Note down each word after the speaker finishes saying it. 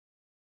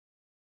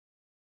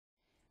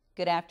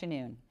Good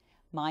afternoon.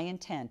 My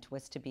intent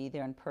was to be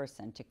there in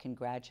person to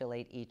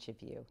congratulate each of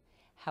you.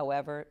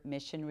 However,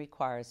 mission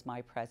requires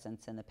my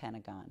presence in the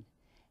Pentagon.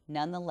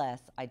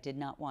 Nonetheless, I did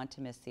not want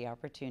to miss the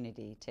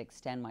opportunity to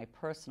extend my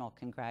personal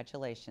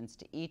congratulations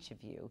to each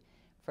of you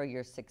for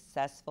your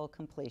successful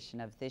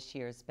completion of this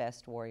year's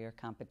Best Warrior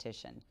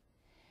competition.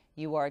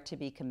 You are to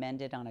be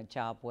commended on a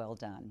job well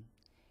done.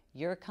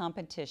 Your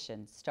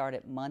competition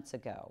started months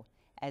ago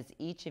as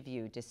each of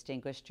you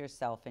distinguished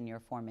yourself in your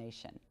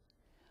formation.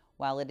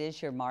 While it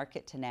is your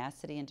market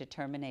tenacity and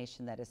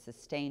determination that has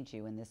sustained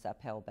you in this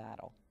uphill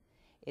battle,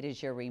 it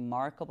is your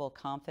remarkable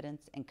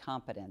confidence and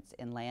competence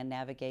in land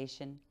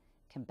navigation,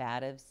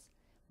 combatives,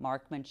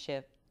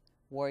 marksmanship,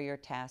 warrior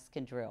tasks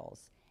and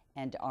drills,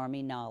 and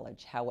Army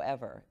knowledge,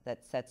 however,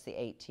 that sets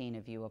the 18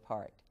 of you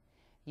apart.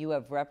 You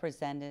have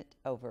represented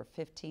over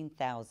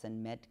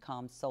 15,000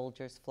 Medcom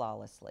soldiers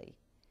flawlessly.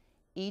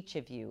 Each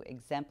of you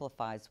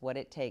exemplifies what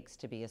it takes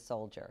to be a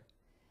soldier.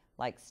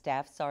 Like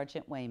Staff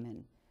Sergeant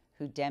Wayman,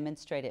 who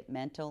demonstrated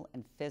mental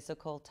and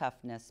physical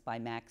toughness by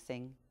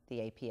maxing the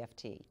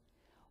APFT,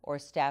 or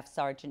Staff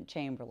Sergeant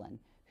Chamberlain,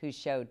 who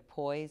showed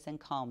poise and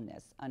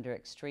calmness under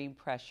extreme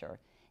pressure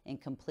in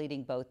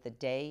completing both the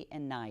day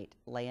and night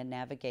land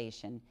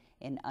navigation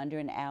in under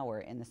an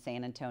hour in the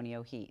San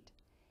Antonio heat.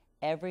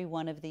 Every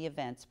one of the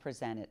events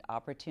presented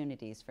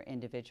opportunities for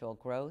individual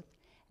growth,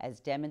 as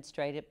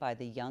demonstrated by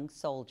the young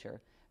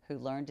soldier who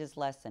learned his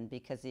lesson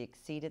because he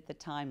exceeded the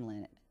time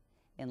limit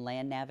in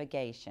land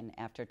navigation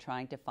after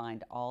trying to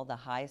find all the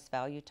highest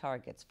value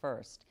targets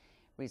first,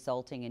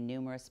 resulting in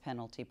numerous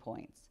penalty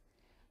points.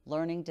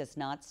 Learning does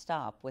not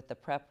stop with the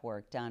prep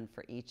work done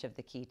for each of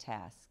the key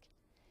tasks.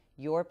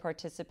 Your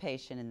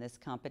participation in this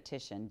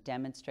competition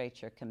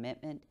demonstrates your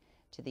commitment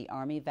to the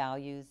Army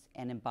values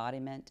and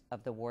embodiment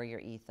of the warrior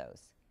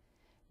ethos.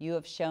 You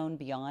have shown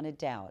beyond a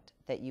doubt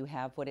that you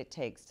have what it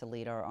takes to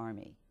lead our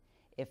Army.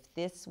 If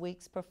this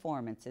week's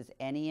performance is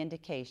any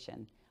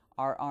indication,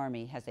 our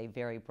Army has a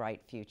very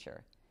bright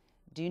future.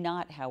 Do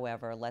not,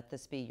 however, let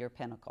this be your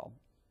pinnacle.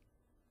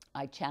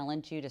 I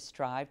challenge you to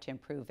strive to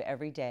improve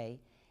every day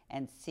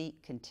and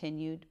seek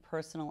continued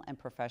personal and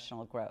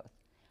professional growth.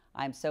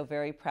 I am so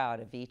very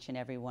proud of each and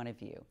every one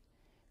of you.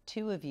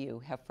 Two of you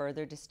have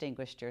further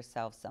distinguished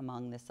yourselves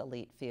among this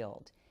elite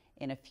field.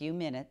 In a few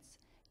minutes,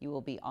 you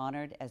will be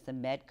honored as the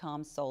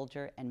Medcom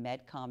Soldier and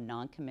Medcom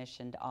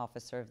Non-Commissioned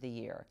Officer of the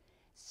Year.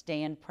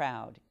 Stand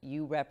proud.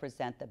 You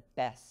represent the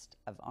best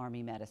of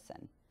Army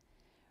medicine.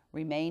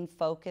 Remain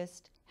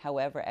focused.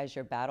 However, as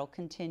your battle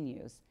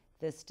continues,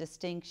 this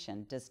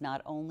distinction does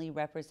not only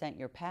represent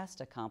your past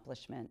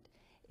accomplishment,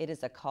 it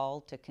is a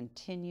call to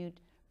continued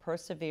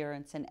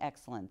perseverance and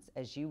excellence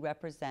as you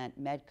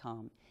represent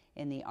Medcom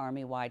in the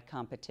Army-wide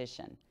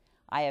competition.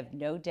 I have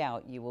no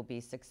doubt you will be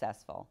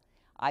successful.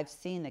 I've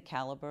seen the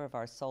caliber of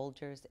our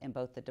soldiers in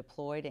both the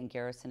deployed and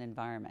garrison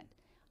environment.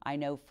 I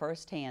know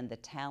firsthand the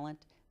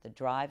talent, the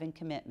drive and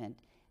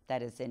commitment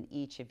that is in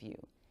each of you.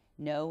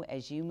 Know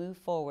as you move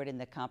forward in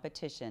the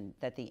competition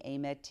that the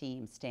AMED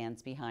team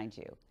stands behind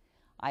you.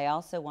 I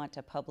also want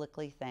to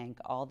publicly thank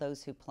all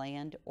those who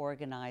planned,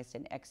 organized,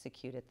 and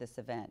executed this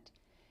event.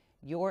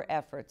 Your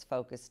efforts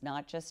focus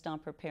not just on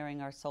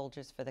preparing our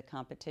soldiers for the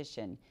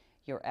competition,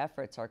 your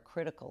efforts are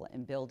critical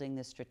in building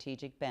the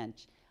strategic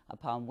bench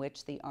upon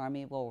which the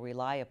Army will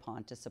rely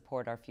upon to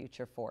support our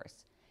future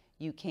force.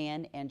 You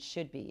can and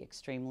should be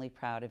extremely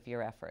proud of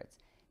your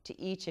efforts. To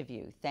each of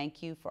you,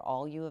 thank you for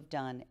all you have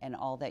done and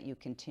all that you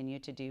continue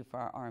to do for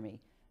our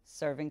Army.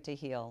 Serving to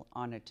heal,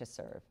 honored to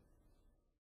serve.